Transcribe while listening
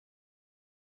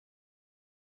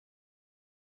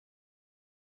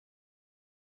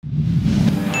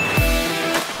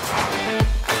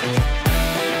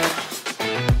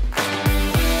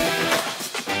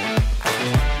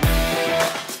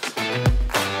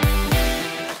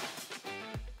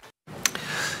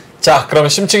자, 그럼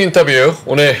심층인터뷰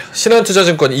오늘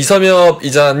신한투자증권 이섬엽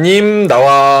이사님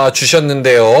나와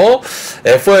주셨는데요.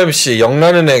 FOMC,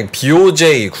 영란은행,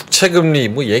 BOJ, 국채금리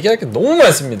뭐 얘기할 게 너무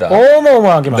많습니다.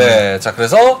 어마어마하게 많아요. 네, 자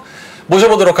그래서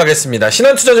모셔보도록 하겠습니다.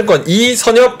 신한투자증권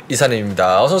이섬엽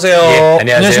이사님입니다. 어서 오세요. 예,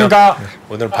 안녕하십니까.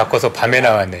 오늘 바꿔서 밤에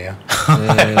나왔네요.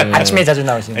 아침에 자주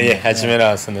나오시는데. 예, 아침에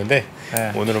나왔었는데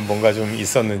네. 오늘은 뭔가 좀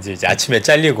있었는지 이제 아침에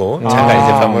잘리고 잠깐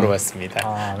이제 밤으로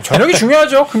왔습니다. 저녁이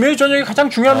중요하죠. 금요일 저녁이 가장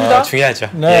중요합니다. 중요하죠.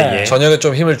 네. 예. 저녁에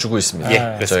좀 힘을 주고 있습니다. 예,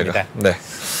 저희가. 그렇습니다. 네.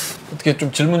 어떻게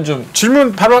좀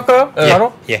질문 바로 할까요? 예.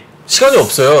 바로? 예. 시간이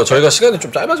없어요. 저희가 시간이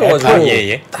좀 짧아져가지고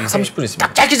예. 딱 30분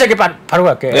있습니다. 딱 짧게 바로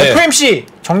갈게요. 네. FOMC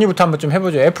정리부터 한번 좀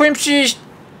해보죠. FOMC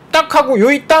딱 하고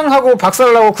요이 땅 하고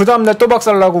박살나고 그 다음날 또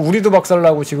박살나고 우리도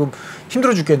박살나고 지금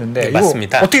힘들어 죽겠는데. 네, 이거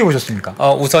맞습니다. 어떻게 보셨습니까?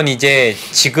 우선 이제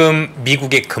지금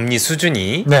미국의 금리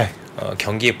수준이 네.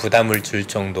 경기에 부담을 줄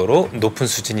정도로 높은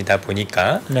수준이다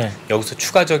보니까 네. 여기서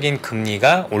추가적인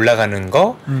금리가 올라가는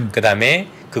거, 그다음에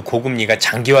그 고금리가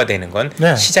장기화되는 건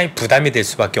네. 시장이 부담이 될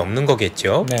수밖에 없는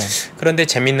거겠죠. 네. 그런데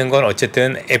재밌는 건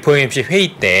어쨌든 FOMC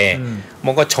회의 때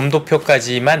뭔가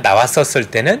점도표까지만 나왔었을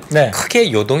때는 네.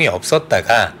 크게 요동이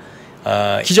없었다가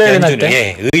기자회견 할 때?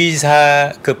 예,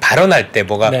 의사 그 발언할 때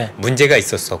뭐가 네. 문제가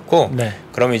있었었고 네.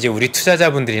 그러면 이제 우리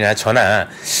투자자분들이나 저나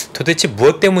도대체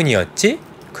무엇 때문이었지?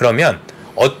 그러면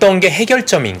어떤 게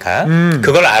해결점인가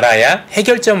그걸 알아야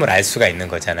해결점을 알 수가 있는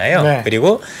거잖아요. 네.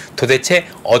 그리고 도대체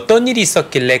어떤 일이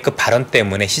있었길래 그 발언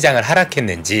때문에 시장을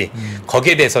하락했는지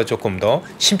거기에 대해서 조금 더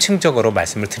심층적으로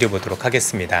말씀을 드려보도록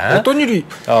하겠습니다. 어떤 일이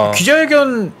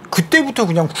기자회견 그때부터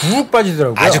그냥 굵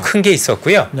빠지더라고요. 아주 큰 게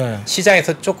있었고요. 네.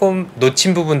 시장에서 조금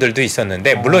놓친 부분들도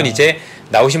있었는데 물론 이제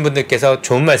나오신 분들께서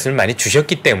좋은 말씀을 많이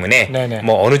주셨기 때문에 네네.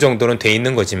 뭐 어느 정도는 돼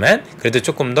있는 거지만 그래도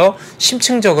조금 더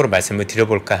심층적으로 말씀을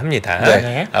드려볼까 합니다.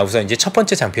 네. 우선 이제 첫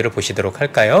번째 장표를 보시도록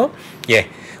할까요? 예,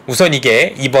 우선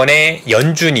이게 이번에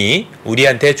연준이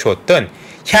우리한테 주었던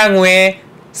향후의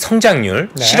성장률,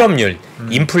 네. 실업률,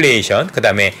 인플레이션, 그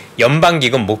다음에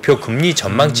연방기금 목표 금리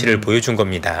전망치를 보여준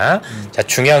겁니다. 자,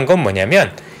 중요한 건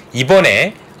뭐냐면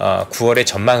이번에 9월에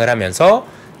전망을 하면서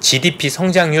GDP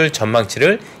성장률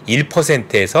전망치를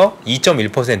 1%에서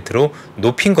 2.1%로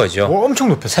높인 거죠. 엄청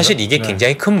높였어요. 사실 이게 네.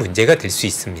 굉장히 큰 문제가 될 수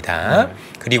있습니다.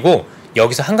 그리고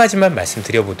여기서 한 가지만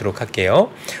말씀드려보도록 할게요.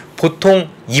 보통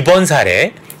이번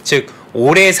사례, 즉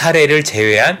올해 사례를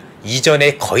제외한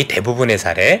이전의 거의 대부분의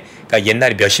사례, 그러니까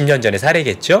옛날에 몇십 년 전의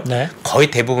사례겠죠. 네.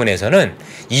 거의 대부분에서는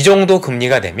이 정도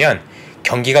금리가 되면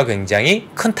경기가 굉장히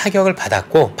큰 타격을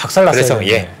받았고 박살났어요.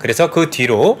 그래서 그래서 그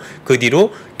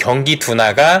뒤로 경기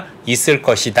둔화가 있을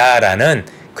것이다라는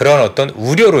그런 어떤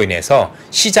우려로 인해서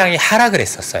시장이 하락을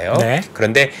했었어요. 네.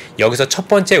 그런데 여기서 첫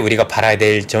번째 우리가 봐야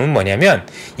될 점은 뭐냐면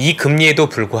이 금리에도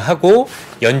불구하고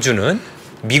연준은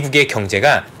미국의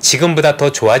경제가 지금보다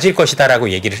더 좋아질 것이다라고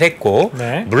얘기를 했고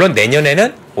네. 물론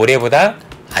내년에는 올해보다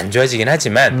안 좋아지긴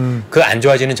하지만 그 안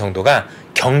좋아지는 정도가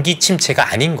경기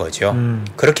침체가 아닌 거죠.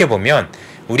 그렇게 보면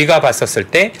우리가 봤었을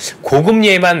때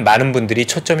고금리에만 많은 분들이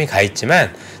초점이 가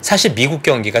있지만 사실 미국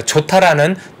경기가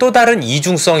좋다라는 또 다른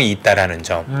이중성이 있다라는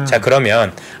점. 자,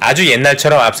 그러면 아주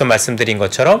옛날처럼 앞서 말씀드린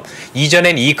것처럼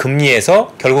이전엔 이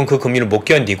금리에서 결국 그 금리를 못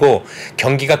견디고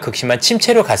경기가 극심한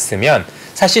침체로 갔으면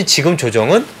사실 지금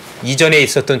조정은 이전에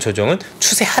있었던 조정은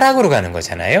추세 하락으로 가는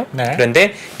거잖아요. 네.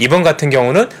 그런데 이번 같은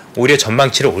경우는 오히려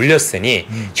전망치를 올렸으니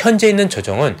현재 있는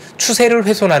조정은 추세를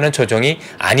훼손하는 조정이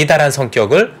아니다라는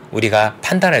성격을 우리가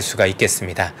판단할 수가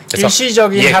있겠습니다. 그래서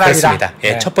일시적인 하락이다. 그렇습니다.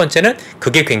 예, 네. 첫 번째는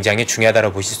그게 굉장히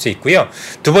중요하다고 보실 수 있고요.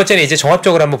 두 번째는 이제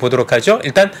종합적으로 한번 보도록 하죠.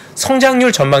 일단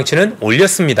성장률 전망치는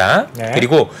올렸습니다. 네.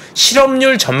 그리고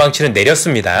실업률 전망치는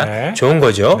내렸습니다. 네. 좋은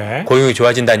거죠. 네. 고용이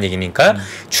좋아진다는 얘기니까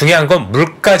중요한 건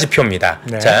물가 지표입니다.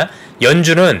 네. 자,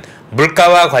 연준은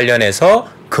물가와 관련해서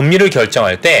금리를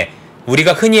결정할 때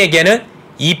우리가 흔히 얘기하는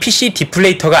이 PC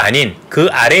디플레이터가 아닌 그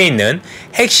아래에 있는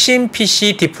핵심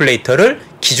PC 디플레이터를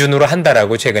기준으로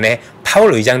한다라고 최근에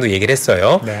파월 의장도 얘기를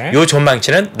했어요. 네. 요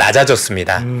전망치는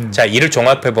낮아졌습니다. 자, 이를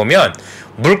종합해 보면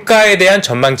물가에 대한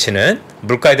전망치는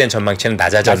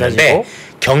낮아졌는데 낮아지고.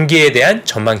 경기에 대한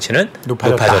전망치는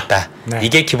높아졌다. 네.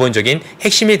 이게 기본적인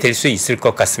핵심이 될 수 있을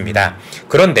것 같습니다.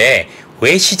 그런데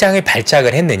왜 시장에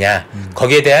발작을 했느냐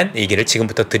거기에 대한 얘기를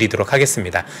지금부터 드리도록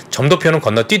하겠습니다. 점도표는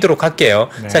건너뛰도록 할게요.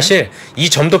 네. 사실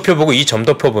이 점도표 보고 이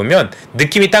점도표 보면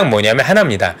느낌이 딱 뭐냐면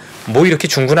하나입니다. 뭐 이렇게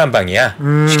중구난방이야.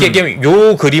 쉽게 얘기하면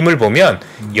요 그림을 보면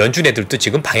연준 애들도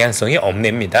지금 방향성이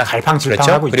없냅니다.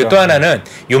 갈팡질팡하고 그리고 있죠. 또 하나는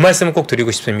요 말씀을 꼭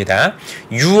드리고 싶습니다.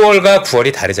 6월과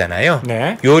 9월이 다르잖아요.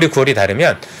 네. 6월이 9월이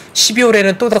다르면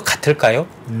 12월에는 또 더 같을까요?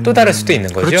 또 다를 수도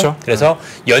있는 거죠. 그렇죠. 그래서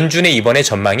연준의 이번에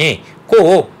전망이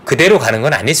꼭 그대로 가는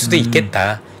건 아닐 수도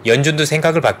있겠다. 연준도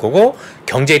생각을 바꾸고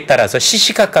경제에 따라서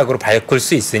시시각각으로 바꿀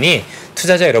수 있으니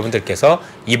투자자 여러분들께서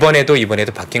이번에도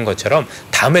바뀐 것처럼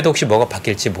다음에도 혹시 뭐가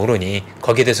바뀔지 모르니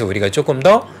거기에 대해서 우리가 조금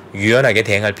더 유연하게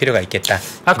대응할 필요가 있겠다.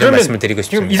 이런 말씀을 드리고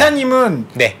싶습니다. 지금 이사님은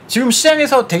네. 지금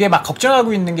시장에서 되게 막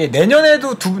걱정하고 있는 게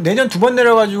내년에도 내년 두 번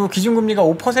내려가지고 기준금리가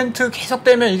 5%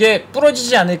 계속되면 이게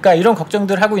부러지지 않을까 이런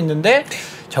걱정들 하고 있는데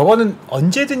저거는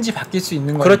언제든지 바뀔 수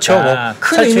있는 거니까 그렇죠. 뭐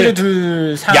큰 의미를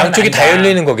둘 상황은 양쪽이 아니다. 다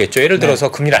열리는 거겠죠. 예를 들어서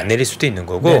네. 금리를 안 내릴 수도 있는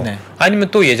거고 네네. 아니면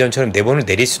또 예전처럼 4번을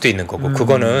내릴 수도 있는 거고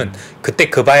그거는 그때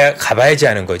가봐야지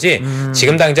하는 거지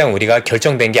지금 당장 우리가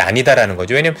결정된 게 아니다라는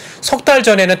거죠. 왜냐면 석 달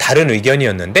전에는 다른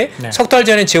의견이었는데 네. 석 달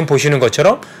전에 지금 보시는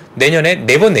것처럼 내년에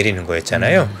 4번 내리는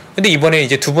거였잖아요. 근데 이번에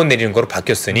이제 2번 내리는 거로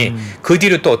바뀌었으니 그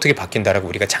뒤로 또 어떻게 바뀐다라고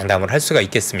우리가 장담을 할 수가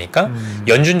있겠습니까?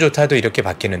 연준조차도 이렇게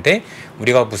바뀌는데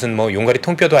우리가 무슨 뭐 용가리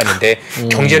통뼈도 아닌데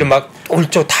경제를 막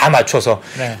올조 다 맞춰서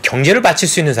네. 경제를 맞출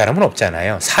수 있는 사람은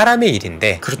없잖아요. 사람의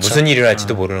일인데 그렇죠. 무슨 일을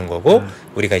할지도 모르는 거고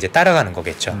우리가 이제 따라가는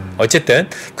거겠죠. 어쨌든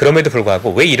그럼에도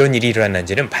불구하고 왜 이런 일이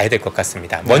일어났는지는 봐야 될 것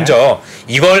같습니다. 네. 먼저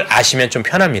이걸 아시면 좀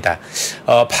편합니다.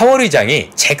 파월 의장이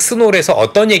잭슨홀에서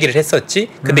어떤 얘기를 했었지?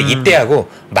 근데 이때하고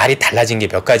말이 달라진 게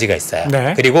몇 가지가 있어요.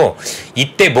 네. 그리고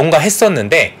이때 뭔가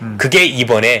했었는데 그게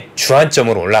이번에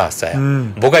주안점으로 올라왔어요.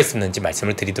 뭐가 있었는지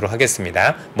말씀을 드리도록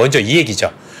하겠습니다. 먼저 이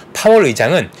얘기죠. 파월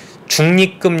의장은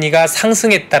중립금리가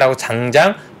상승했다라고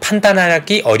당장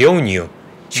판단하기 어려운 이유.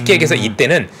 쉽게 얘기해서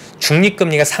이때는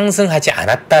중립금리가 상승하지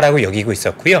않았다라고 여기고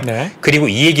있었고요. 네. 그리고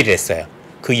이 얘기를 했어요.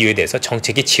 그 이유에 대해서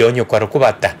정책의 지원 효과를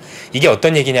꼽았다. 이게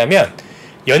어떤 얘기냐면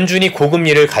연준이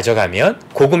고금리를 가져가면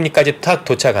고금리까지 탁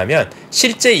도착하면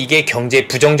실제 이게 경제에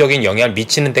부정적인 영향을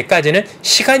미치는 데까지는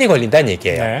시간이 걸린다는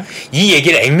얘기예요. 네. 이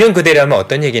얘기를 액면 그대로 하면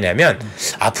어떤 얘기냐면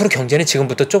앞으로 경제는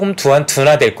지금부터 조금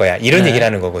둔화될 거야 이런 네. 얘기를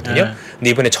하는 거거든요. 네. 근데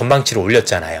이번에 전망치를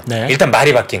올렸잖아요. 네. 일단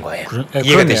말이 바뀐 거예요. 이해가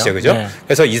그렇네요. 되시죠? 그죠? 네.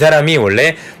 그래서 이 사람이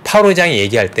원래 파월 의장이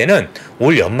얘기할 때는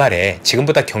올 연말에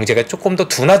지금보다 경제가 조금 더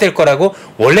둔화될 거라고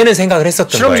원래는 생각을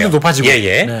했었던 실업률도 거예요. 높아지고.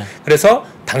 예. 네. 그래서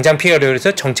당장 필요로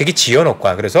해서 정책이 지연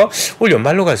효과. 그래서 올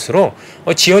연말로 갈수록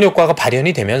지연 효과가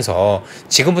발현이 되면서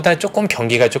지금보다는 조금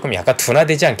경기가 조금 약간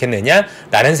둔화되지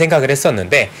않겠느냐라는 생각을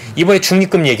했었는데 이번에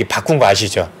중립금리 얘기 바꾼 거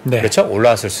아시죠? 네. 그렇죠?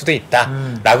 올라왔을 수도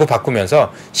있다라고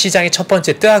바꾸면서 시장이 첫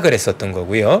번째 뜨악을 했었던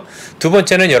거고요. 두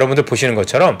번째는 여러분들 보시는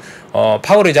것처럼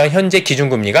파월 의장 현재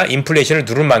기준금리가 인플레이션을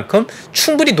누를 만큼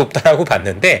충분히 높다라고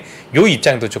봤는데 요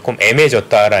입장도 조금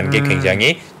애매해졌다라는 게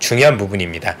굉장히 중요한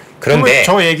부분입니다. 그런데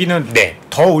저 얘기는 네.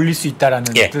 더 올릴 수 있다라는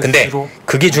뜻으로. 근데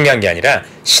그게 중요한 게 아니라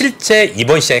실제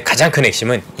이번 시장의 가장 큰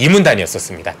핵심은 이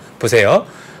문단이었었습니다. 보세요.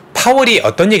 파월이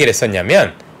어떤 얘기를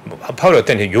했었냐면 파월이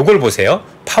어떤 얘기 요걸 보세요.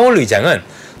 파월 의장은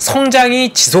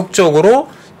성장이 지속적으로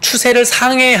추세를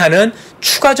상회하는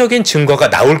추가적인 증거가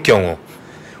나올 경우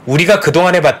우리가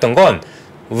그동안에 봤던 건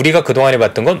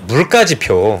물가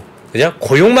지표 그죠?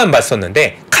 고용만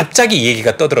봤었는데 갑자기 이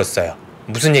얘기가 떠들었어요.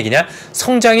 무슨 얘기냐?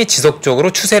 성장이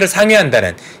지속적으로 추세를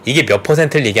상회한다는 이게 몇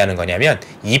 %를 얘기하는 거냐면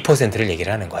 2%를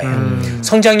얘기를 하는 거예요.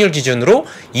 성장률 기준으로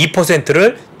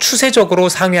 2%를 추세적으로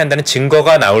상회한다는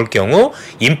증거가 나올 경우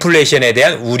인플레이션에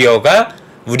대한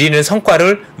우리는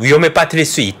성과를 위험에 빠뜨릴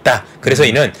수 있다. 그래서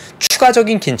이는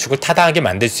추가적인 긴축을 타당하게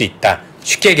만들 수 있다.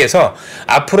 쉽게 얘기해서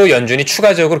앞으로 연준이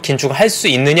추가적으로 긴축을 할 수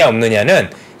있느냐 없느냐는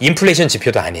인플레이션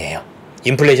지표도 아니에요.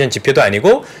 인플레이션 지표도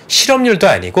아니고 실업률도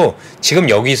아니고 지금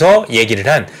여기서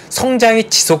얘기를 한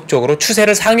성장이 지속적으로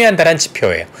추세를 상회한다는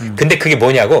지표예요. 근데 그게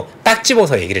뭐냐고 딱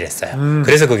집어서 얘기를 했어요.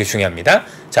 그래서 그게 중요합니다.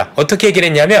 자, 어떻게 얘기를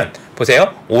했냐면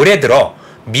보세요. 올해 들어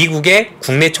미국의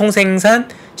국내 총생산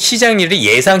시장률이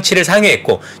예상치를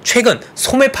상회했고 최근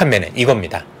소매 판매는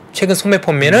이겁니다. 최근 소매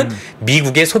판매는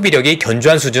미국의 소비력이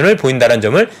견조한 수준을 보인다는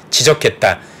점을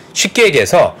지적했다. 쉽게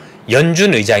얘기해서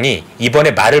연준 의장이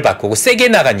이번에 말을 바꾸고 세게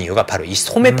나간 이유가 바로 이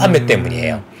소매 판매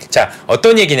때문이에요. 자,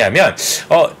 어떤 얘기냐면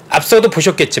앞서도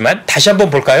보셨겠지만 다시 한번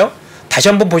볼까요? 다시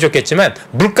한번 보셨겠지만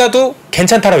물가도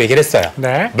괜찮다라고 얘기를 했어요.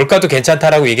 네. 물가도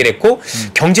괜찮다라고 얘기를 했고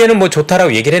경제는 뭐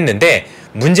좋다라고 얘기를 했는데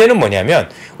문제는 뭐냐면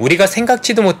우리가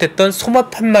생각지도 못했던 소매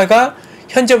판매가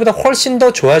현재보다 훨씬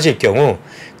더 좋아질 경우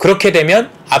그렇게 되면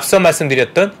앞서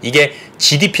말씀드렸던 이게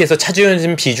GDP에서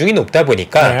차지하는 비중이 높다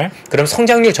보니까 네. 그럼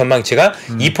성장률 전망치가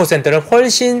 2%를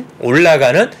훨씬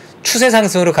올라가는 추세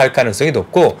상승으로 갈 가능성이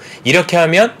높고 이렇게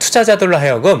하면 투자자들로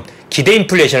하여금 기대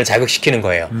인플레이션을 자극시키는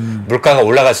거예요. 물가가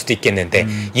올라갈 수도 있겠는데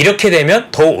이렇게 되면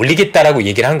더 올리겠다라고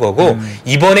얘기를 한 거고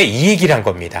이번에 이 얘기를 한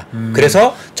겁니다.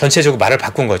 그래서 전체적으로 말을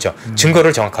바꾼 거죠.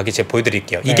 증거를 정확하게 제가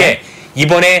보여드릴게요. 네. 이게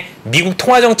이번에 미국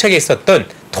통화정책에 있었던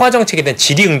통화정책에 대한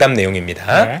질의응답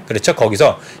내용입니다. 네. 그렇죠.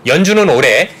 거기서 연준은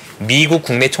올해 미국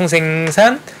국내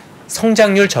총생산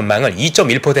성장률 전망을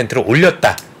 2.1%로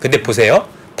올렸다. 근데 보세요.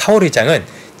 파월 의장은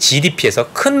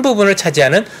GDP에서 큰 부분을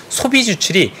차지하는 소비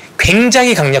지출이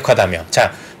굉장히 강력하다며.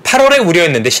 자, 8월에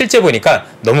우려했는데 실제 보니까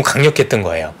너무 강력했던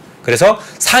거예요. 그래서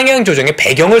상향 조정의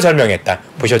배경을 설명했다.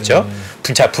 보셨죠?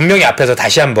 자, 분명히 앞에서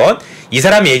다시 한번 이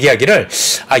사람이 얘기하기를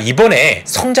이번에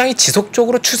성장이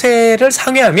지속적으로 추세를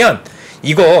상회하면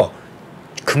이거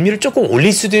금리를 조금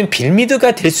올릴 수도 있는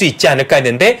빌미드가 될 수 있지 않을까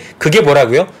했는데 그게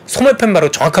뭐라고요? 소매판매로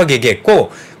정확하게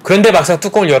얘기했고 그런데 막상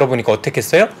뚜껑을 열어보니까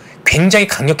어떻겠어요? 굉장히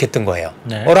강력했던 거예요.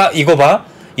 네. 어라 이거 봐.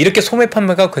 이렇게 소매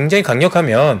판매가 굉장히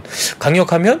강력하면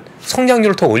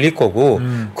성장률을 더 올릴 거고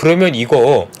그러면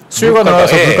이거 수요가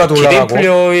늘어서 물가도 올라가고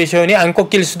기대인플레이션이 안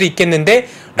꺾일 수도 있겠는데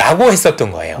라고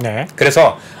했었던 거예요. 네.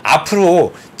 그래서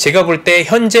앞으로 제가 볼 때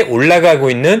현재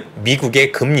올라가고 있는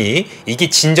미국의 금리 이게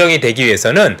진정이 되기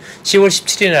위해서는 10월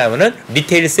 17일에 나오는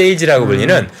리테일 세일즈라고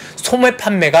불리는 소매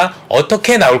판매가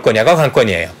어떻게 나올 거냐가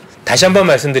관건이에요. 다시 한번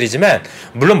말씀드리지만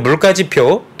물론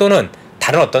물가지표 또는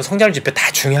다른 어떤 성장률 지표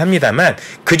다 중요합니다만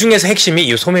그 중에서 핵심이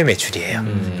이 소매 매출이에요.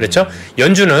 그렇죠?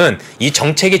 연준은 이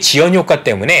정책의 지연 효과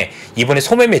때문에 이번에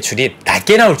소매 매출이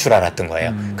낮게 나올 줄 알았던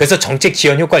거예요. 그래서 정책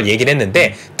지연 효과를 얘기를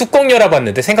했는데 뚜껑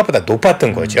열어봤는데 생각보다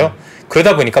높았던 거죠.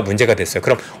 그러다 보니까 문제가 됐어요.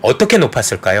 그럼 어떻게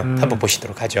높았을까요? 한번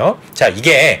보시도록 하죠. 자,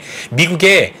 이게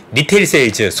미국의 리테일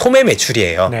세일즈 소매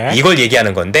매출이에요. 네. 이걸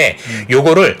얘기하는 건데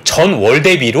요거를 전 월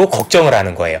대비로 걱정을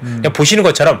하는 거예요. 그냥 보시는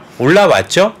것처럼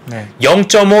올라왔죠? 네.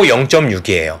 0.5,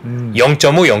 0.6이에요.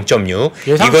 0.5, 0.6.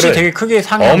 예상치 되게 크게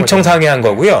상회한 엄청 거죠. 상회한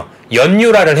거고요.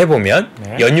 연율화를 해보면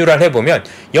네.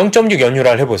 0.6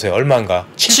 연율화를 해보세요. 얼마인가?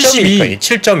 7.2.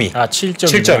 7.2. 아, 7.2.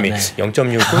 7.2. 네.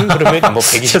 0.6은 그러면 뭐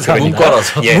 120.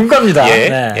 문과라서. 문과입니다. 예,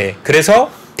 네. 예. 그래서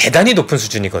대단히 높은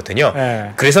수준이거든요.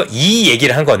 네. 그래서 이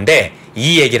얘기를 한 건데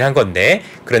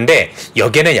그런데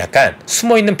여기에는 약간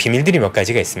숨어있는 비밀들이 몇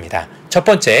가지가 있습니다. 첫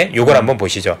번째 요걸 한번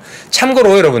보시죠.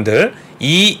 참고로 여러분들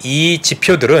이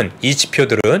지표들은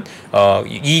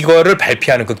이거를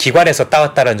발표하는 그 기관에서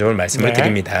따왔다는 점을 말씀을 네.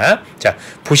 드립니다. 자,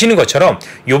 보시는 것처럼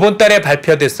요번 달에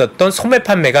발표됐었던 소매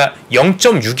판매가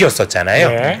 0.6이었었잖아요.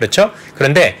 네. 그렇죠?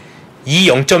 그런데 이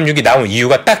 0.6이 나온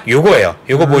이유가 딱 요거예요.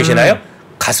 요거 보이시나요?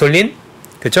 가솔린,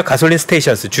 그렇죠? 가솔린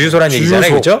스테이션스 주유소란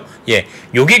얘기잖아요, 그렇죠? 예,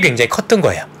 요게 굉장히 컸던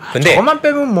거예요. 근데 저것만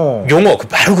빼면 뭐 용어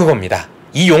바로 그겁니다.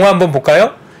 이 용어 한번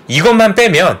볼까요? 이것만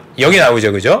빼면 여기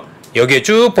나오죠, 그죠? 여기에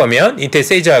쭉 보면 인텔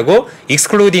세이즈하고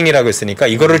익스클루딩이라고 했으니까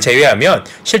이거를 제외하면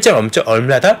실제로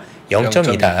얼마다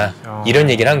 0.2다. 이런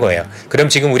얘기를 한 거예요. 그럼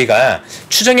지금 우리가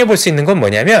추정해 볼 수 있는 건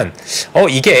뭐냐면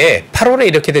이게 8월에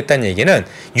이렇게 됐다는 얘기는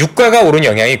유가가 오른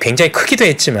영향이 굉장히 크기도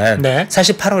했지만 네.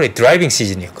 사실 8월에 드라이빙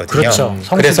시즌이었거든요. 그렇죠.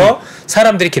 그래서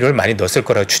사람들이 기름을 많이 넣었을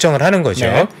거라고 추정을 하는 거죠.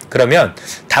 네. 그러면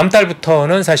다음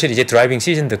달부터는 사실 이제 드라이빙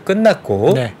시즌도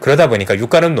끝났고 네. 그러다 보니까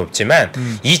유가는 높지만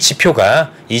이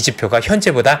지표가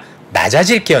현재보다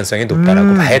낮아질 개연성이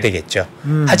높다라고 봐야 되겠죠.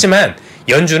 하지만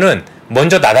연준은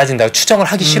먼저 낮아진다고 추정을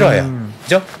하기 싫어요.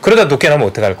 그죠? 그러다 높게 나오면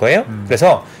어떡할 거예요?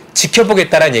 그래서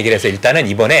지켜보겠다라는 얘기를 해서 일단은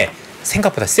이번에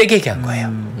생각보다 세게 얘기한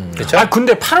거예요. 그렇죠? 아,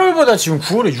 근데 8월보다 지금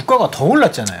 9월에 유가가 더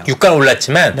올랐잖아요. 유가는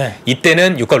올랐지만 네.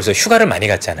 이때는 유가로서 휴가를 많이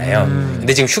갔잖아요.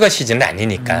 근데 지금 휴가 시즌은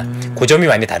아니니까 그 점이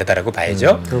많이 다르다라고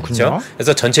봐야죠. 그렇군요.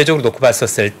 그래서 전체적으로 놓고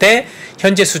봤었을 때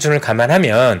현재 수준을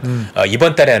감안하면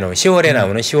이번 달에 나오는 10월에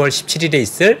나오는 10월 17일에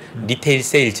있을 리테일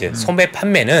세일즈 소매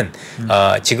판매는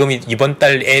지금 이번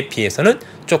달에 비해서는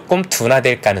조금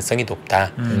둔화될 가능성이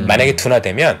높다. 만약에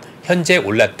둔화되면 현재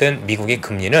올랐던 미국의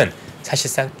금리는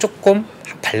사실상 조금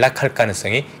반락할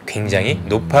가능성이 굉장히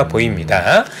높아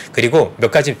보입니다. 그리고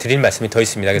몇 가지 드릴 말씀이 더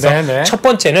있습니다. 그래서 네네. 첫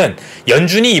번째는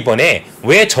연준이 이번에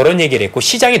왜 저런 얘기를 했고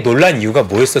시장이 놀란 이유가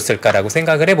뭐였었을까라고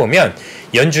생각을 해보면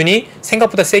연준이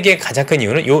생각보다 세게 가장 큰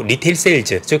이유는 요 리테일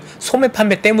세일즈 즉 소매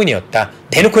판매 때문이었다.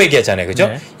 대놓고 얘기하잖아요. 그죠?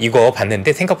 네. 이거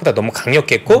봤는데 생각보다 너무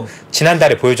강력했고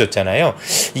지난달에 보여줬잖아요.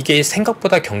 이게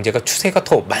생각보다 경제가 추세가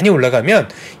더 많이 올라가면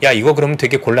야 이거 그러면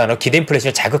되게 곤란하고 기대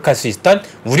인플레이션을 자극할 수 있던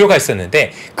우려가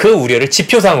있었는데 그 우려를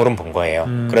지표상으로는 본 거예요.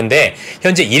 그런데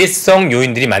현재 일회성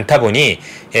요인들이 많다 보니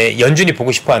연준이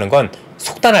보고 싶어하는 건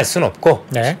속단할 수는 없고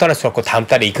다음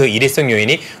달에 그 일회성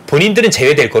요인이 본인들은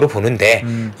제외될 거로 보는데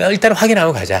일단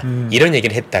확인하고 가자 이런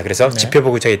얘기를 했다. 그래서 지표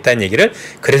보고 했다는 얘기를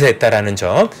그래서 했다라는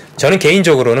점. 저는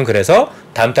개인적으로는 그래서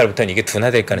다음 달부터는 이게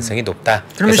둔화될 가능성이 높다.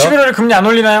 그러면 그래서 11월에 금리 안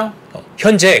올리나요?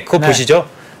 현재 그거 보시죠.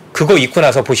 그거 있고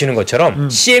나서 보시는 것처럼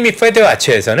CME 페더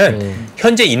와치에서는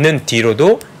현재 있는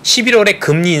뒤로도 11월에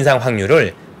금리 인상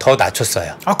확률을 더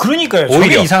낮췄어요. 아, 그러니까요.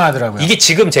 오히려 저게 이상하더라고요. 이게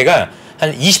지금 제가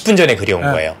한 20분 전에 그려온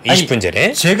거예요. 20분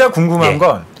전에. 제가 궁금한 예.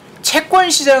 건 채권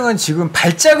시장은 지금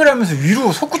발작을 하면서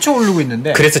위로 솟구쳐 오르고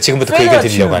있는데 그래서 지금부터 그 얘기를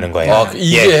드리려고 하는 거예요.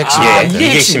 이게 핵심이에요. 이게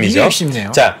핵심이죠.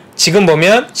 핵심이네요. 자, 지금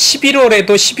보면 11월에도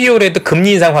 12월에도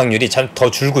금리 인상 확률이 참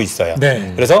더 줄고 있어요.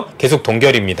 네. 그래서 계속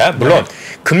동결입니다. 물론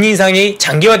금리 인상이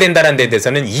장기화된다는 데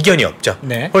대해서는 이견이 없죠.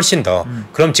 훨씬 더.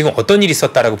 그럼 지금 어떤 일이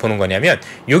있었다라고 보는 거냐면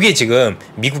이게 지금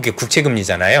미국의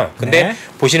국채금리잖아요. 근데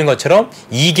보시는 것처럼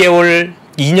 2개월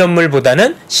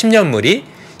 2년물보다는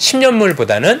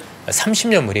 10년물보다는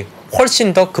 30년물이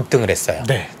훨씬 더 급등을 했어요.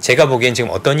 제가 보기엔 지금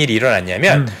어떤 일이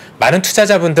일어났냐면 많은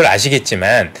투자자분들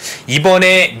아시겠지만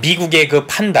이번에 미국의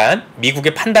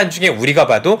판단 중에 우리가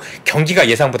봐도 경기가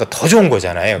예상보다 더 좋은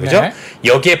거잖아요. 그죠?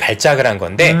 여기에 발작을 한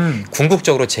건데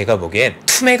궁극적으로 제가 보기엔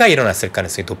투매가 일어났을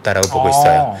가능성이 높다라고 보고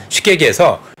있어요. 쉽게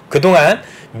얘기해서 그동안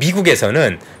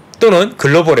미국에서는 또는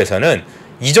글로벌에서는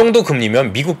이 정도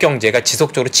금리면 미국 경제가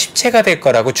지속적으로 침체가 될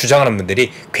거라고 주장하는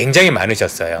분들이 굉장히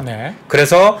많으셨어요.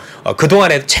 그래서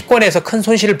그동안에도 채권에서 큰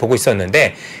손실을 보고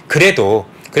있었는데 그래도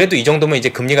이 정도면 이제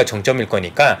금리가 정점일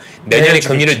거니까 내년에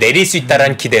금리를 내릴 수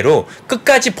있다는 기대로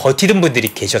끝까지 버티던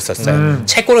분들이 계셨었어요.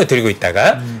 채권을 들고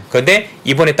있다가. 그런데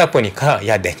이번에 딱 보니까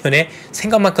야 내년에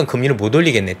생각만큼 금리를 못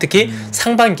올리겠네. 특히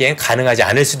상반기엔 가능하지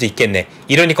않을 수도 있겠네.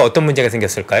 이러니까 어떤 문제가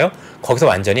생겼을까요? 거기서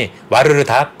완전히 와르르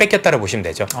다 뺏겼다고 보시면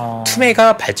되죠.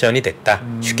 투매가 발전이 됐다.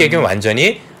 쉽게 얘기하면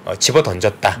완전히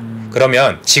집어던졌다.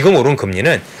 그러면 지금 오른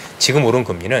금리는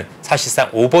사실상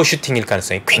오버슈팅일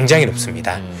가능성이 굉장히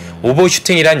높습니다.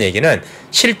 오버슈팅이란 얘기는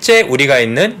실제 우리가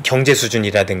있는 경제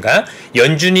수준이라든가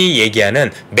연준이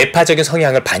얘기하는 매파적인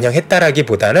성향을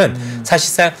반영했다라기보다는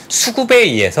사실상 수급에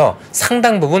의해서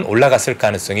상당 부분 올라갔을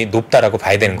가능성이 높다라고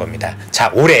봐야 되는 겁니다.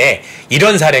 자, 올해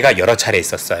이런 사례가 여러 차례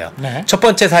있었어요. 첫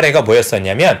번째 사례가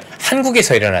뭐였었냐면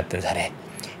한국에서 일어났던 사례.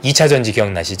 2차전지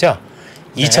기억나시죠?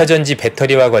 2차전지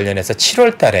배터리와 관련해서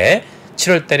 7월 달에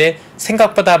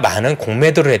생각보다 많은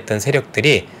공매도를 했던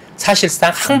세력들이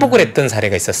사실상 항복을 했던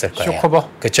사례가 있었을 거예요. 쇼커버?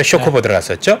 그렇죠. 쇼커버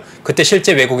들어갔었죠. 그때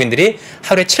실제 외국인들이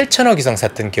하루에 7천억 이상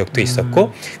샀던 기억도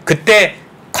있었고 그때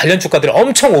관련 주가들이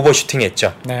엄청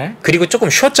오버슈팅했죠. 그리고 조금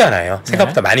쉬었잖아요.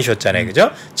 생각보다 많이 쉬었잖아요.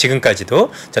 그죠?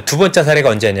 지금까지도. 자, 두 번째 사례가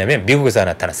언제였냐면 미국에서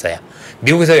나타났어요.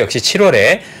 미국에서 역시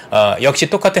 7월에 역시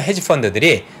똑같은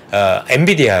헤지펀드들이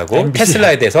엔비디아하고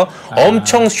테슬라에 대해서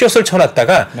엄청 숏을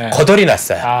쳐놨다가 거덜이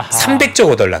났어요. 300조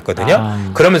거덜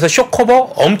났거든요. 그러면서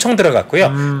쇼커버 엄청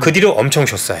들어갔고요. 그 뒤로 엄청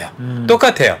쉬었어요.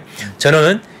 똑같아요.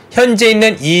 저는 현재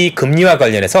있는 이 금리와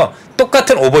관련해서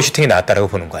똑같은 오버슈팅이 나왔다라고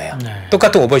보는 거예요.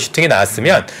 똑같은 오버슈팅이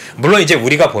나왔으면 물론 이제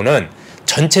우리가 보는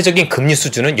전체적인 금리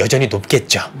수준은 여전히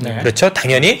높겠죠. 그렇죠?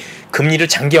 당연히 금리를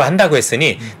장기화한다고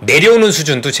했으니 내려오는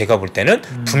수준도 제가 볼 때는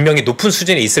분명히 높은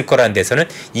수준에 있을 거라는 데서는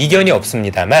이견이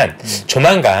없습니다만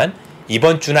조만간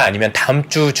이번 주나 아니면 다음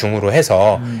주 중으로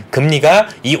해서 금리가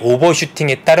이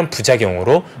오버슈팅에 따른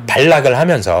부작용으로 반락을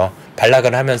하면서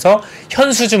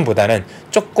현 수준보다는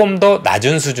조금 더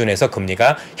낮은 수준에서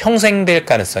금리가 형성될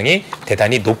가능성이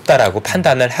대단히 높다라고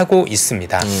판단을 하고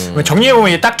있습니다. 정리해보면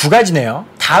이게 딱 두 가지네요.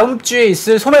 다음 주에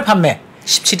있을 소매 판매.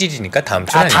 17일이니까 다음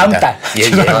주는 다음 달.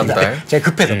 다음 달. 제가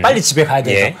급해서 빨리 집에 가야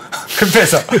돼서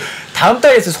급해서 다음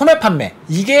달에 있을 소매 판매.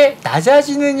 이게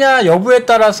낮아지느냐 여부에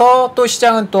따라서 또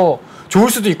시장은 또 좋을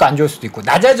수도 있고 안 좋을 수도 있고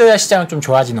낮아져야 시장은 좀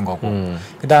좋아지는 거고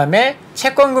그 다음에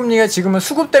채권 금리가 지금은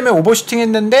수급 때문에 오버슈팅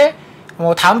했는데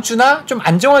다음 주나 좀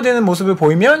안정화되는 모습을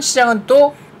보이면 시장은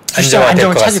또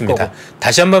안정을 찾을 거고.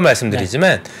 다시 한번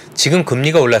말씀드리지만 지금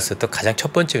금리가 올랐을 때 가장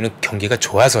첫 번째 이유는 경기가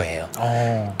좋아서예요.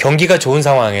 경기가 좋은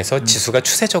상황에서 지수가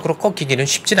추세적으로 꺾이기는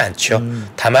쉽지는 않죠.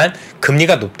 다만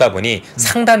금리가 높다 보니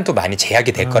상단도 많이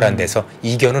제약이 될 거라는 데서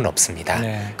이견은 없습니다.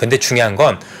 근데 중요한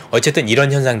건 어쨌든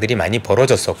이런 현상들이 많이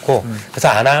벌어졌었고 그래서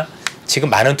지금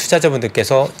많은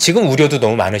투자자분들께서 지금 우려도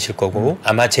너무 많으실 거고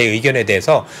아마 제 의견에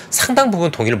대해서 상당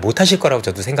부분 동의를 못 하실 거라고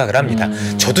저도 생각을 합니다.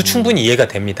 저도 충분히 이해가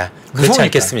됩니다. 그렇지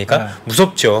않겠습니까?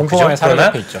 무섭죠. 그죠?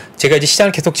 그러나 제가 이제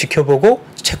시장을 계속 지켜보고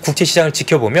국채 시장을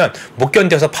지켜보면 못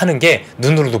견뎌서 파는 게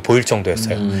눈으로도 보일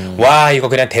정도였어요. 와 이거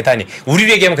그냥 대단히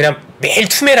우리로 얘기하면 그냥 매일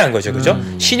투매라는 거죠. 그죠?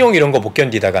 신용 이런 거 못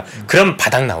견디다가 그럼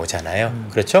바닥 나오잖아요.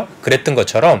 그렇죠? 그랬던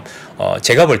것처럼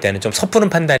제가 볼 때는 좀 섣부른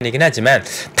판단이긴 하지만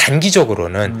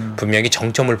단기적으로는 분명히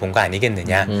정점을 본 거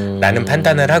아니겠느냐라는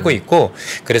판단을 하고 있고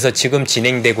그래서 지금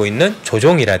진행되고 있는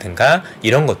조정이라든가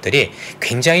이런 것들이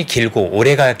굉장히 길고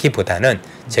오래 가기보다는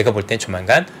제가 볼 땐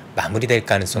조만간 마무리될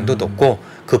가능성도 높고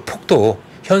그 폭도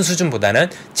현 수준보다는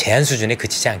제한 수준에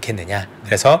그치지 않겠느냐.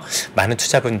 그래서 많은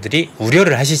투자분들이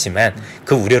우려를 하시지만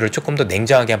그 우려를 조금 더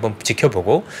냉정하게 한번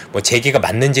지켜보고 뭐 제기가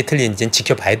맞는지 틀린지는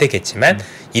지켜봐야 되겠지만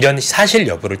이런 사실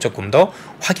여부를 조금 더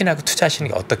확인하고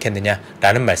투자하시는 게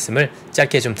어떻겠느냐라는 말씀을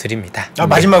짧게 좀 드립니다.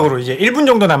 마지막으로 이제 1분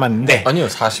정도 남았는데 아니요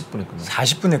 40분에 끝나.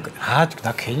 40분에 끝.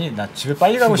 나 괜히 나 집에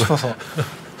빨리 가고 싶어서.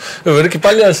 왜 이렇게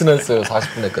빨리 하시나요?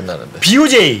 40분에 끝나는데.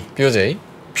 BOJ.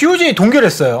 BOJ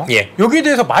동결했어요. 예. 여기에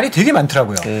대해서 말이 되게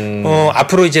많더라고요.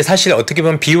 앞으로 이제 사실 어떻게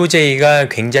보면 BOJ가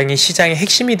굉장히 시장의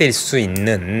핵심이 될 수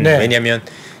있는 네. 왜냐하면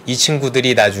이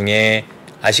친구들이 나중에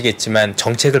아시겠지만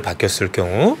정책을 바뀌었을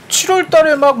경우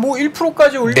 7월달에 막 뭐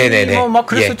 1%까지 올리고 막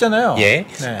그랬었잖아요. 예.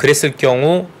 네. 그랬을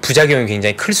경우 부작용이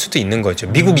굉장히 클 수도 있는 거죠.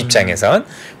 미국 입장에선.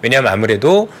 왜냐하면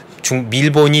아무래도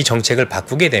일본이 정책을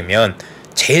바꾸게 되면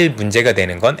제일 문제가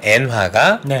되는 건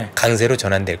엔화가 네. 강세로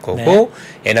전환될 거고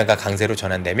엔화가 강세로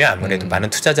전환되면 아무래도 많은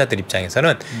투자자들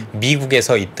입장에서는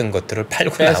미국에서 있던 것들을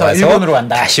팔고 나와서 일본으로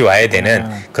간다. 다시 와야 되는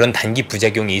그런 단기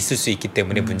부작용이 있을 수 있기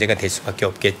때문에 문제가 될 수밖에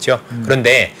없겠죠.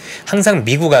 그런데 항상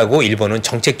미국하고 일본은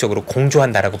정책적으로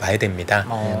공조한다라고 봐야 됩니다.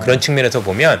 그런 측면에서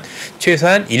보면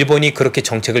최소한 일본이 그렇게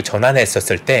정책을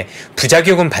전환했었을 때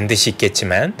부작용은 반드시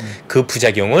있겠지만 그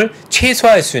부작용을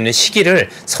최소화할 수 있는 시기를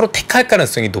서로 택할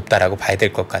가능성이 높다라고 봐야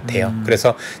될 것 같아요.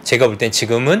 그래서 제가 볼 땐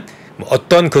지금은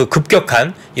어떤 그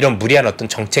급격한 이런 무리한 어떤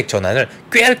정책 전환을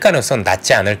꾀할 가능성은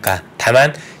낮지 않을까.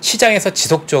 다만 시장에서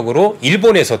지속적으로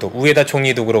일본에서도 우에다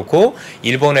총리도 그렇고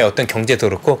일본의 어떤 경제도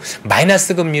그렇고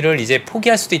마이너스 금리를 이제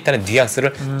포기할 수도 있다는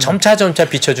뉘앙스를 점차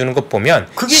비춰주는 것 보면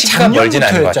그게 시기가 멀진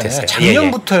않은 것 작년부터였잖아요. 같았어요.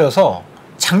 작년부터여서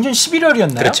작년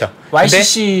 11월이었나요? 그렇죠.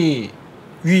 YCC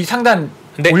위 상단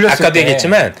근데 올렸을 아까도 때.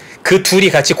 얘기했지만 그 둘이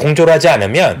같이 공조를 하지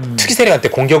않으면 투기 세력한테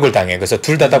공격을 당해. 그래서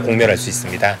둘 다 공멸할 수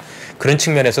있습니다. 그런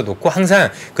측면에서 놓고 항상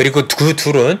그리고 그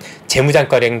둘은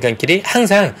재무장관끼리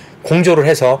항상 공조를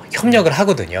해서 협력을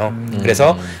하거든요.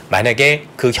 그래서 만약에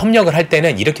그 협력을 할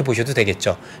때는 이렇게 보셔도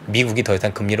되겠죠. 미국이 더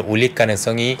이상 금리를 올릴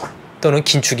가능성이 또는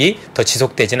긴축이 더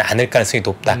지속되지는 않을 가능성이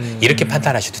높다. 이렇게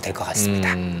판단하셔도 될 것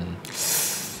같습니다.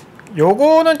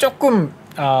 요거는 조금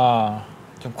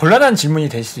좀 곤란한 질문이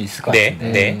될 수 있을 것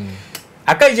같은데. 네.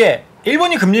 아까 이제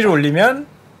일본이 금리를 올리면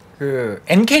그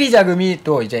엔캐리 자금이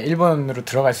또 이제 일본으로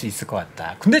들어갈 수 있을 것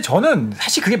같다. 근데 저는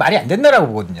사실 그게 말이 안 된다라고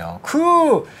보거든요.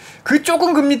 그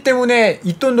조금 금리 때문에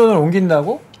있던 돈을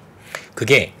옮긴다고?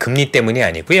 그게 금리 때문이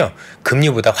아니고요.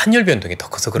 금리보다 환율 변동이 더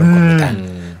커서 그런 겁니다.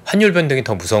 환율 변동이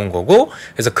더 무서운 거고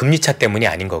그래서 금리 차 때문이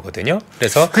아닌 거거든요.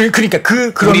 그래서 그러니까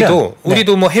그러면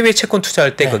우리도 뭐 해외 채권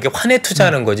투자할 때 네. 그게 환에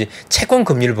투자하는 거지 채권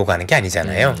금리를 보고 하는 게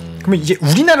아니잖아요. 그러면 이제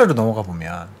우리나라로 넘어가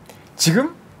보면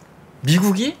지금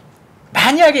미국이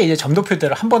만약에 이제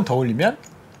점도표대로 한 번 더 올리면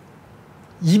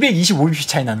 225bp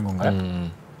차이 나는 건가요?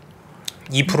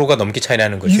 2%가 넘게 차이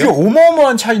나는 거죠. 이게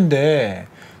어마어마한 차이인데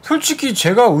솔직히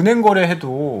제가 은행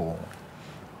거래해도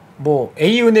뭐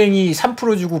A은행이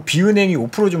 3% 주고 B은행이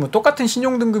 5% 주면 똑같은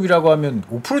신용등급이라고 하면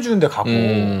 5% 주는데 가고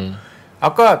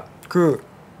아까 그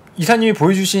이사님이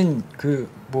보여주신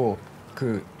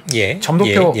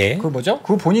점도표 그 뭐죠?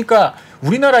 그거 보니까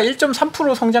우리나라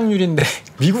 1.3% 성장률인데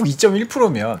미국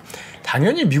 2.1%면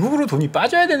당연히 미국으로 돈이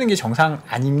빠져야 되는 게 정상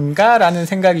아닌가라는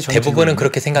생각이 저는 대부분은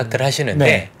그렇게 생각들 하시는데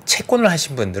네. 채권을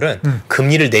하신 분들은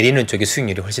금리를 내리는 쪽의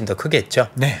수익률이 훨씬 더 크겠죠.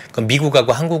 네. 그럼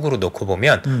미국하고 한국으로 놓고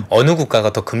보면 어느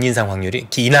국가가 더 금리 인상 확률이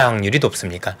인하 확률이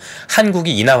높습니까?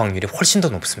 한국이 인하 확률이 훨씬 더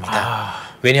높습니다.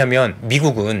 왜냐하면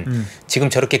미국은 지금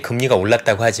저렇게 금리가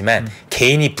올랐다고 하지만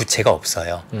개인이 부채가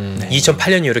없어요.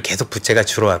 2008년 이후로 계속 부채가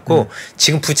줄어왔고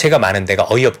지금 부채가 많은 데가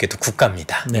어이없게도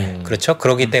국가입니다. 네. 그렇죠?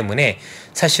 그렇기 때문에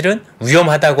사실은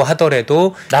위험하다고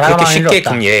하더라도 그렇게 쉽게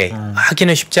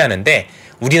하기는 쉽지 않은데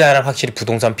우리나라는 확실히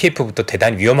부동산 PF부터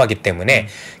대단히 위험하기 때문에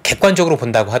객관적으로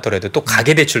본다고 하더라도 또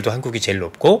가계대출도 한국이 제일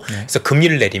높고 그래서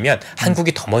금리를 내리면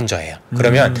한국이 더 먼저 해요.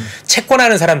 그러면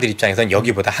채권하는 사람들 입장에서는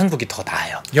여기보다 한국이 더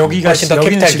나아요. 여기가 훨씬 더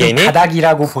캐피탈 게인이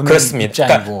바닥이라고 보는 그렇습니다.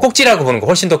 입장이고 그러니까 꼭지라고 보는 거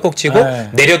훨씬 더 꼭지고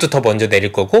내려도 더 먼저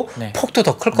내릴 거고 폭도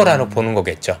더 클 거라고 보는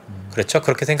거겠죠. 그렇죠.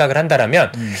 그렇게 생각을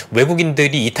한다라면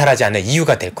외국인들이 이탈하지 않는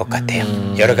이유가 될 것 같아요.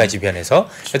 여러 가지 면에서.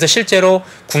 그래서 실제로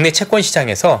국내 채권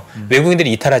시장에서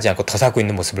외국인들이 이탈하지 않고 더 사고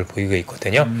있는 모습을 보이고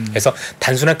있거든요. 그래서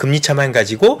단순한 금리 차만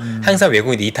가지고 항상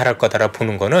외국인들이 이탈할 거다라고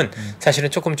보는 거는 사실은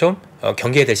조금 좀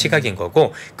경계해야 될 시각인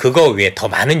거고 그거 외에 더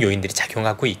많은 요인들이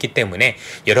작용하고 있기 때문에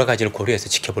여러 가지를 고려해서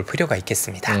지켜볼 필요가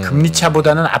있겠습니다. 금리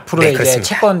차보다는 앞으로의 이제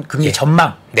채권 금리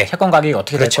전망, 채권 가격이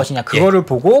어떻게 될 것이냐 그거를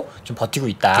보고 좀 버티고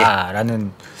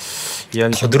있다라는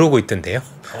이야기 더 들어오고 있던데요.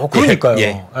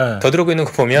 그러니까요. 더 들어오고 있는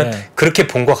거 보면 그렇게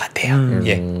본 것 같아요.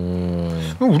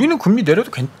 우리는 금리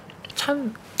내려도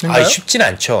괜찮은가요? 쉽진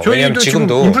않죠. 왜냐하면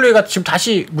지금도 인플레가 지금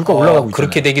다시 물가 올라가고 있잖아요.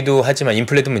 그렇게 되기도 하지만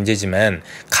인플레도 문제지만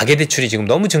가계대출이 지금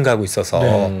너무 증가하고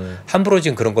있어서 함부로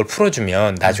지금 그런 걸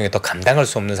풀어주면 나중에 더 감당할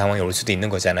수 없는 상황이 올 수도 있는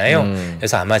거잖아요.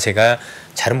 그래서 아마 제가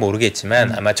잘은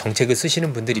모르겠지만 아마 정책을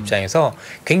쓰시는 분들 입장에서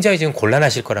굉장히 지금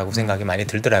곤란하실 거라고 생각이 많이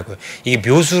들더라고요. 이게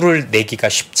묘수를 내기가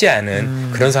쉽지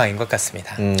않은 그런 상황인 것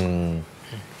같습니다.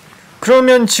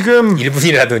 그러면 지금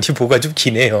 1분이라든지 보가 좀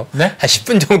기네요. 네? 한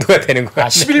 10분 정도가 되는 것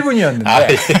같아요.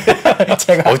 11분이었는데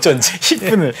제가 어쩐지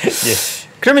 10분을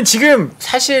그러면 지금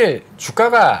사실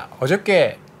주가가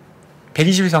어저께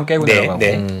 120일선 깨고 내려가고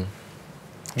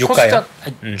유가요?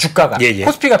 주가가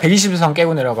코스피가 120일선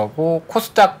깨고 내려가고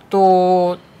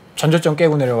코스닥도 전저점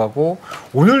깨고 내려가고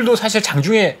오늘도 사실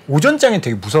장중에 오전장에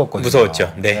되게 무서웠거든요.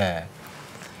 무서웠죠. 네.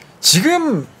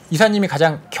 지금 이사님이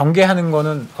가장 경계하는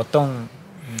거는 어떤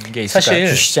게 있을까요? 사실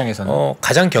주식시장에서는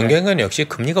가장 경계하는 건 역시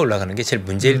금리가 올라가는 게 제일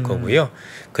문제일 거고요.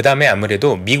 그 다음에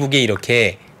아무래도 미국이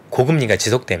이렇게 고금리가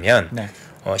지속되면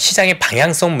시장의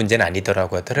방향성 문제는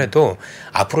아니더라고 하더라도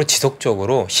앞으로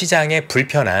지속적으로 시장에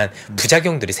불편한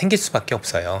부작용들이 생길 수밖에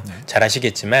없어요. 잘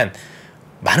아시겠지만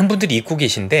많은 분들이 잊고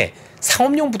계신데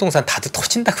상업용 부동산 다들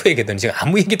터진다고 얘기하더니 지금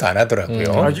아무 얘기도 안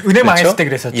하더라고요. 은행 망했을 때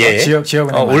그랬었죠.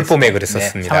 지역은행 올 봄에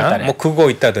그랬었습니다. 뭐 그거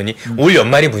있다더니 올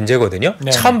연말이 문제거든요.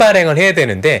 처음 발행을 해야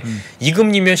되는데 이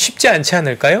금리면 쉽지 않지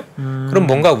않을까요? 그럼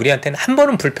뭔가 우리한테는 한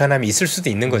번은 불편함이 있을 수도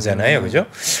있는 거잖아요. 그죠?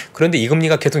 그런데 이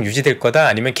금리가 계속 유지될 거다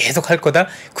아니면 계속 할 거다.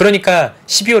 그러니까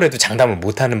 12월에도 장담을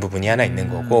못하는 부분이 하나 있는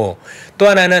거고 또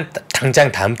하나는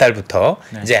당장 다음 달부터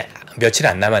이제 며칠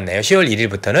안 남았네요. 10월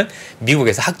 1일부터는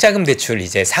미국에서 학자금 대출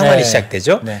이제 상환이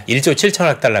시작되죠. 1조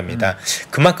 7천억 달러입니다.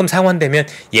 그만큼 상환되면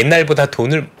옛날보다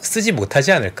돈을 쓰지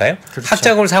못하지 않을까요? 그렇죠.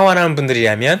 학자금을 상환하는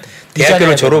분들이라면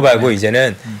대학교를 졸업하고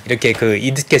이제는 이렇게 그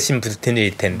이득 계신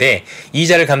분들일 텐데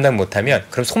이자를 감당 못하면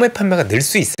그럼 소매 판매가 늘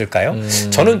수 있을까요?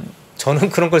 저는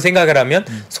그런 걸 생각을 하면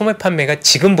소매 판매가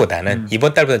지금보다는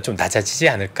이번 달보다 좀 낮아지지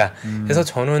않을까. 그래서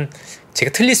저는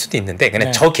제가 틀릴 수도 있는데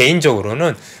그냥 저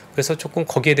개인적으로는 그래서 조금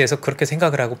거기에 대해서 그렇게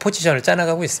생각을 하고 포지션을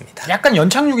짜나가고 있습니다. 약간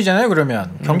연착륙이잖아요.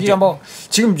 그러면 경기가 뭐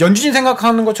지금 연준이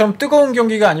생각하는 것처럼 뜨거운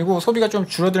경기가 아니고 소비가 좀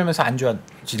줄어들면서 안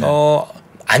좋아지는.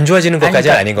 안 좋아지는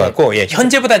것까지는 아닌 것 같고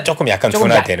현재보다 조금 약간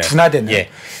둔화되는.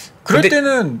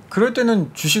 그럴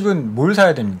때는 주식은 뭘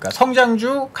사야 됩니까?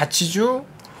 성장주, 가치주.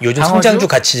 요즘 성장주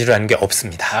가치주를 하는 게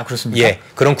없습니다. 아, 그렇습니까? 예,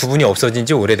 그런 구분이 없어진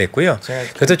지 오래됐고요.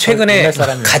 그래서 최근에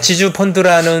가치주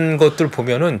펀드라는 것들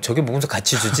보면은 저게 무슨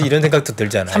가치주지 이런 생각도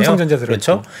들잖아요. 삼성전자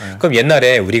그렇죠? 그럼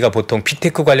옛날에 우리가 보통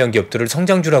빅테크 관련 기업들을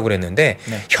성장주라고 그랬는데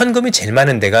현금이 제일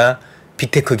많은 데가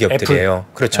빅테크 기업들이에요.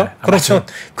 그렇죠? 그렇죠.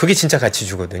 그게 진짜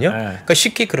가치주거든요. 그러니까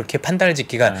쉽게 그렇게 판단을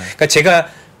짓기가 그러니까 제가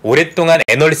오랫동안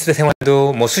애널리스트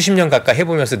생활도 뭐 수십 년 가까이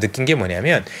해보면서 느낀 게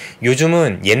뭐냐면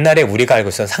요즘은 옛날에 우리가 알고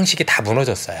있었던 상식이 다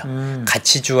무너졌어요.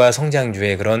 가치주와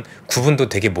성장주의 그런 구분도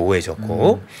되게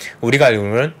모호해졌고 우리가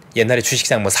알고는 옛날에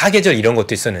주식시장 뭐 사계절 이런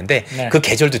것도 있었는데 그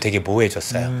계절도 되게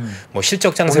모호해졌어요. 뭐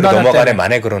실적 장세로 넘어가네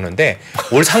만에 그러는데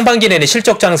올 상반기 내내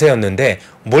실적 장세였는데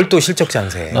뭘 또 실적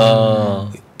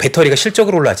장세예요. 배터리가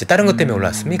실적으로 올랐지 다른 것 때문에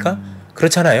올랐습니까?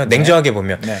 그렇잖아요. 냉정하게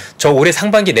보면 저 올해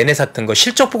상반기 내내 샀던 거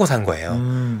실적 보고 산 거예요.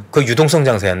 그 유동성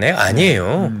장세였나요?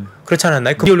 아니에요. 그렇지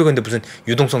않았나요? 금리 올리고 있는데 무슨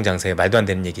유동성 장세예요? 말도 안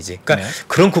되는 얘기지. 그러니까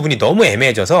그런 구분이 너무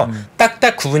애매해져서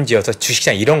딱딱 구분지어서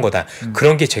주식시장 이런 거다.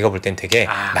 그런 게 제가 볼 땐 되게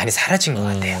많이 사라진 것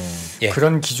같아요.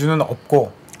 그런 기준은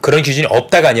없고 그런 기준이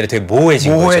없다가 아니라 되게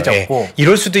모호해진 거죠.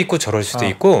 이럴 수도 있고 저럴 수도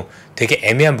있고 되게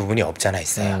애매한 부분이 없잖아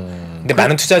있어요. 근데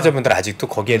많은 투자자분들 아직도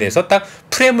거기에 대해서 딱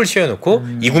프레임을 씌워놓고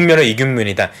이 국면은 이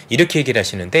국면이다 이렇게 얘기를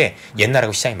하시는데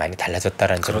옛날하고 시장이 많이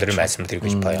달라졌다라는 점들을 말씀을 드리고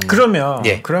싶어요. 그러면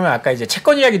아까 이제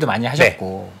채권 이야기도 많이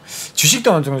하셨고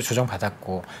주식도 어느 정도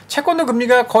조정받았고 채권도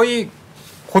금리가 거의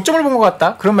고점을 본 것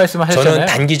같다 그런 말씀을 하셨잖아요. 저는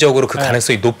단기적으로 그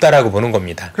가능성이 높다라고 보는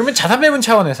겁니다. 그러면 자산 배분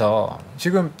차원에서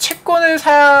지금 채권을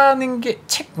사는 게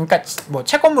그러니까 뭐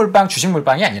채권 몰빵, 주식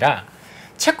몰빵이 아니라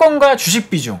채권과 주식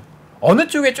비중 어느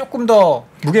쪽에 조금 더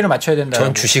무게를 맞춰야 된다.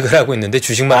 전 주식을 하고 있는데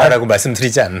주식만 하라고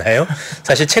말씀드리지 않나요?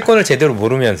 사실 채권을 제대로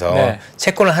모르면서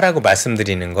채권을 하라고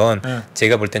말씀드리는 건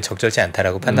제가 볼 땐 적절치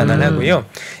않다라고 판단을 하고요.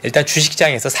 일단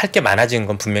주식시장에서 살 게 많아지는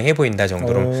건 분명해 보인다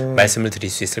정도로 말씀을 드릴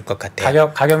수 있을 것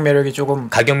같아요. 가격 매력이 조금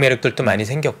가격 매력들도 많이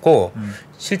생겼고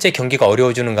실제 경기가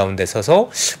어려워지는 가운데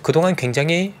서서 그동안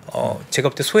굉장히 제가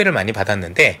볼 때 소외를 많이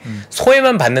받았는데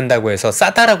소외만 받는다고 해서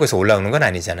싸다라고 해서 올라오는 건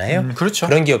아니잖아요. 그렇죠.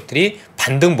 그런 기업들이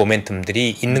반등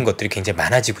모멘텀들이 있는 것들이 굉장히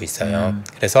많아지고 있어요.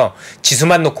 그래서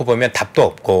지수만 놓고 보면 답도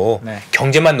없고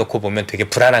경제만 놓고 보면 되게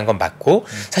불안한 건 맞고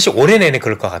사실 올해 내내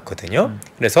그럴 것 같거든요.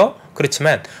 그래서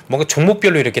그렇지만 뭔가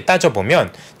종목별로 이렇게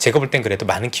따져보면 제가 볼 땐 그래도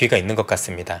많은 기회가 있는 것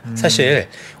같습니다. 사실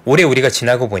올해 우리가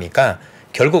지나고 보니까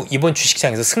결국 이번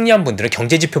주식시장에서 승리한 분들은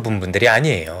경제지표 본 분들이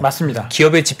아니에요. 맞습니다.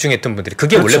 기업에 집중했던 분들이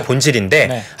그게 원래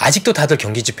본질인데 아직도 다들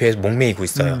경기지표에 목매이고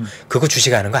있어요. 그거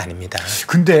주식하는 거 아닙니다.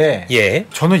 근데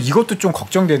저는 이것도 좀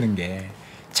걱정되는 게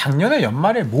작년에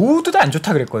연말에 모두 다 안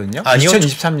좋다 그랬거든요. 아니요.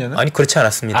 2023년은? 아니 그렇지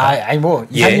않았습니다. 아니 뭐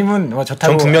이사님은 뭐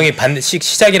좋다고. 전 분명히 반드시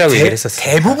시작이라고 얘기를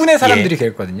했었어요. 대부분의 사람들이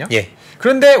그랬거든요.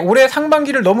 그런데 올해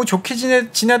상반기를 너무 좋게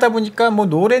지나다 보니까 뭐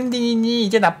노랜딩이니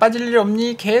이제 나빠질 일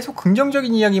없니 계속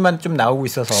긍정적인 이야기만 좀 나오고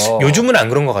있어서 요즘은 안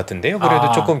그런 것 같은데요.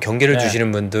 그래도 조금 경계를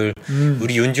주시는 분들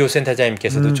우리 윤지호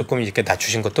센터장님께서도 조금 이렇게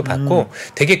낮추신 것도 봤고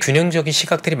되게 균형적인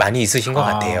시각들이 많이 있으신 것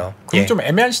같아요. 그럼 좀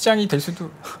애매한 시장이 될 수도.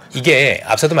 이게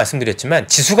앞서도 말씀드렸지만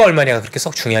지수가 얼마냐가 그렇게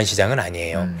썩 중요한 시장은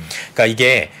아니에요. 그러니까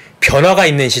이게 변화가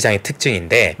있는 시장의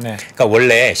특징인데 그러니까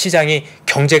원래 시장이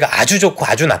경제가 아주 좋고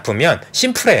아주 나쁘면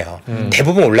심플해요.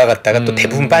 대부분 올라갔다가 또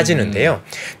대부분 빠지는데요.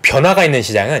 변화가 있는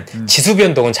시장은 지수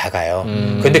변동은 작아요.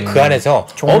 그런데 그 안에서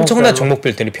엄청난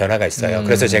종목별들이 변화가 있어요.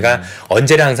 그래서 제가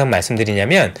언제나 항상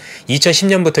말씀드리냐면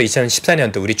 2010년부터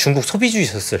 2014년도 우리 중국 소비주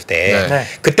있었을 때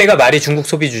그때가 말이 중국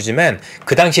소비주지만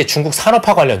그 당시에 중국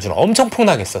산업화 관련주는 엄청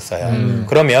폭락했었어요.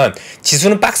 그러면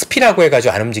지수는 박스피라고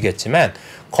해가지고 안 움직였지만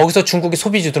거기서 중국의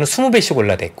소비주들은 20배씩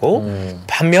올라댔고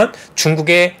반면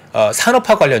중국의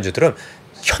산업화 관련주들은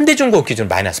현대중공업 기준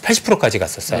마이너스 80%까지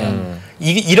갔었어요.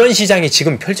 이런 시장이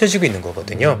지금 펼쳐지고 있는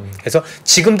거거든요. 그래서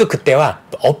지금도 그때와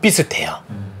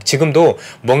엇비슷해요. 지금도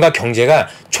뭔가 경제가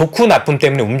좋고 나쁨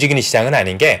때문에 움직이는 시장은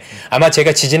아닌 게 아마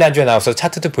제가 지지난주에 나와서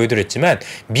차트도 보여드렸지만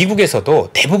미국에서도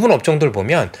대부분 업종들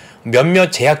보면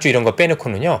몇몇 제약주 이런 거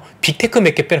빼놓고는요 빅테크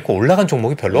몇 개 빼놓고 올라간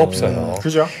종목이 별로 없어요.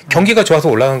 그죠? 경기가 좋아서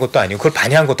올라간 것도 아니고 그걸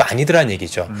반영한 것도 아니더란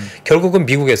얘기죠. 결국은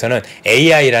미국에서는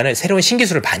AI라는 새로운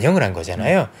신기술을 반영을 한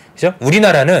거잖아요. 그죠?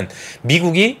 우리나라는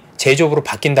미국이 제조업으로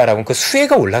바뀐다라고 그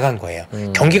수혜가 올라간 거예요.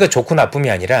 경기가 좋고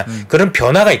나쁨이 아니라 그런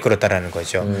변화가 이끌었다라는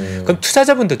거죠. 그럼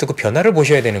투자자분들도 그 변화를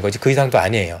보셔야 되는 거지 그 이상도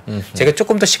아니에요. 제가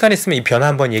조금 더 시간 있으면 이 변화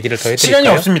한번 얘기를 더 해드릴까요?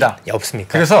 시간이 없습니다.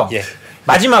 없습니까? 그래서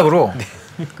마지막으로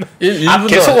 1분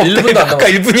계속 없대. 아까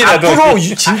 1분이라도 앞으로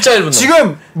진짜 1분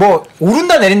지금 뭐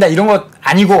오른다 내린다 이런 것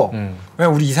아니고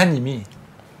그냥 우리 이사님이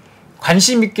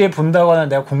관심 있게 본다거나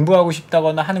내가 공부하고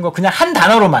싶다거나 하는 거 그냥 한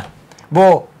단어로만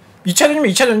뭐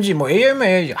 2차전이면 2차전지 뭐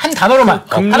AMA 한 단어로만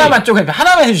하나만 쪼개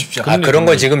하나만 해주십시오. 그런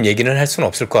거 지금 얘기는 할 수는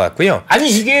없을 것 같고요. 아니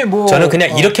이게 뭐 저는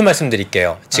그냥 이렇게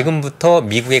말씀드릴게요. 지금부터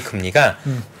미국의 금리가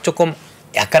조금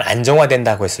약간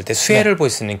안정화된다고 했을 때 수혜를 볼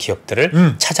수 있는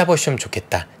기업들을 찾아보시면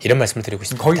좋겠다. 이런 말씀을 드리고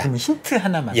있습니다. 거기 그러면 힌트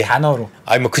하나만 단어로.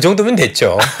 아니 뭐 그 정도면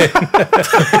됐죠.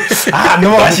 안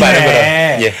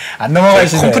넘어가시네. 안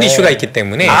넘어가시네. 컴플 이슈가 있기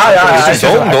때문에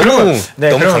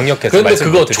너무 강력해서 그런데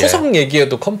그거 초성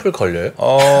얘기해도 컴플 걸려요?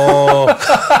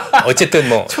 어쨌든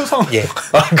뭐 초성. 그래요.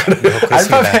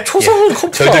 그렇습니다. 초성은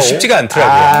컴플 저희도 쉽지가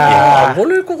않더라고요. 안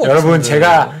걸릴 것 같은데. 여러분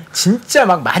제가 진짜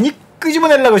막 많이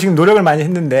끄집어내려고 지금 노력을 많이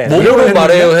했는데 몸으로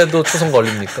말해요 해도 초성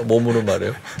걸립니까? 몸으로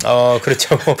말해요?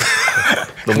 그렇죠.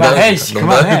 그만해.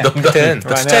 아무튼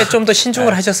투자에 좀 더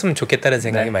신중을 하셨으면 좋겠다는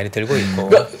생각이 많이 들고 있고.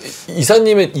 그러니까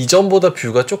이사님은 이전보다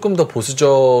뷰가 조금 더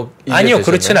보수적이게 아니요,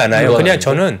 그렇진 않아요. 그냥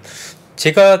저는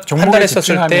제가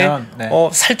판단했었을 때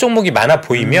살 종목이 많아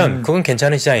보이면 그건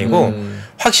괜찮은 시장이고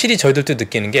확실히 저희들도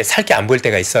느끼는 게 살 게 안 보일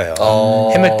때가 있어요.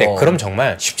 헤맬 때. 그럼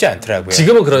정말 쉽지 않더라고요.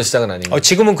 지금은 그런 시장은 아닌가요?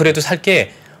 지금은 그래도 살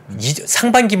게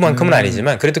상반기만큼은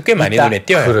아니지만 그래도 꽤 많이 눈에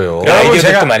띄어요. 그래요.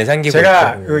 아이디어도 많이 생기고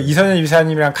제가 그 이선현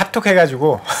이사님이랑 카톡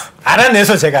해가지고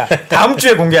알아내서 제가 다음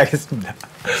주에 공개하겠습니다.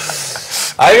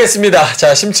 알겠습니다.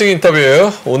 자, 심층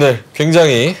인터뷰 오늘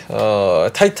굉장히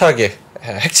타이트하게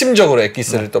핵심적으로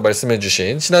엑기스를 또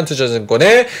말씀해주신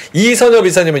신한투자증권의 이선엽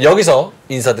이사님은 여기서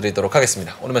인사드리도록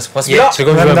하겠습니다. 오늘 말씀 고맙습니다.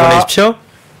 즐거운 시간 보내십시오.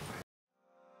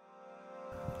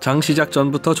 장 시작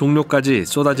전부터 종료까지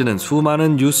쏟아지는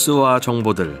수많은 뉴스와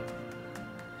정보들.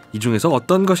 이 중에서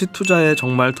어떤 것이 투자에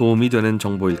정말 도움이 되는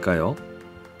정보일까요?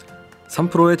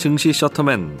 삼프로의 증시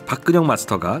셔터맨 박근영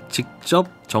마스터가 직접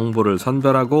정보를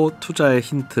선별하고 투자의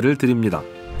힌트를 드립니다.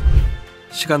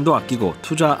 시간도 아끼고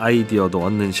투자 아이디어도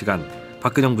얻는 시간,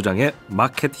 박근영 부장의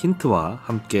마켓 힌트와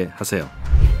함께 하세요.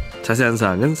 자세한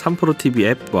사항은 삼프로TV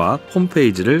앱과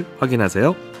홈페이지를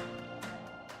확인하세요.